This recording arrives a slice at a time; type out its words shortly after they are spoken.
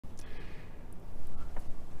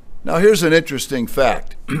Now here's an interesting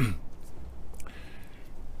fact.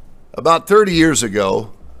 About 30 years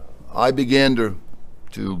ago, I began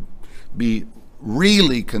to be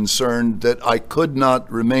really concerned that I could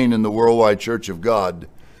not remain in the Worldwide Church of God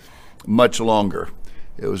much longer.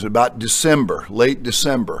 It was about December, late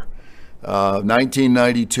December,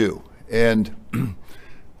 1992. And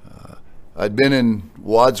I'd been in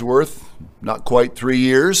Wadsworth not quite 3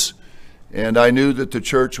 years, and I knew that the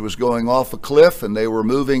church was going off a cliff and they were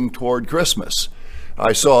moving toward Christmas.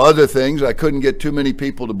 I saw other things. I couldn't get too many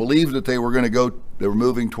people to believe that they were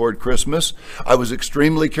moving toward Christmas. I was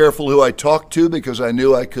extremely careful who I talked to because I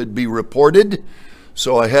knew I could be reported.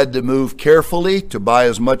 So I had to move carefully to buy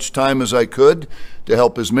as much time as I could to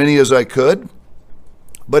help as many as I could.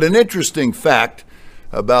 But an interesting fact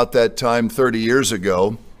about that time 30 years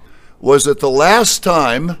ago was that the last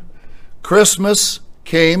time Christmas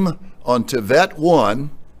came on Tevet 1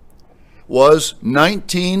 was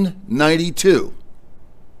 1992,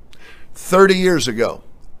 30 years ago.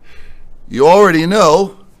 You already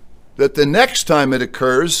know that the next time it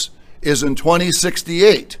occurs is in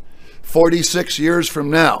 2068, 46 years from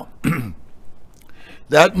now.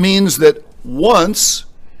 That means that once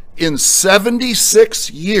in 76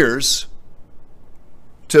 years,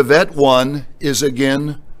 Tevet 1 is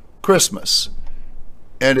again Christmas.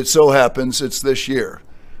 And it so happens it's this year.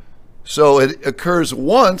 So it occurs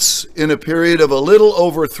once in a period of a little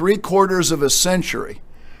over 3/4 of a century.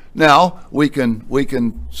 Now, we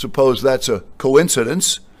can suppose that's a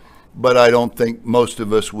coincidence, but I don't think most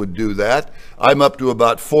of us would do that. I'm up to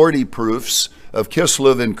about 40 proofs of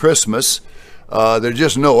Kislev in Christmas. There's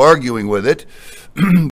just no arguing with it.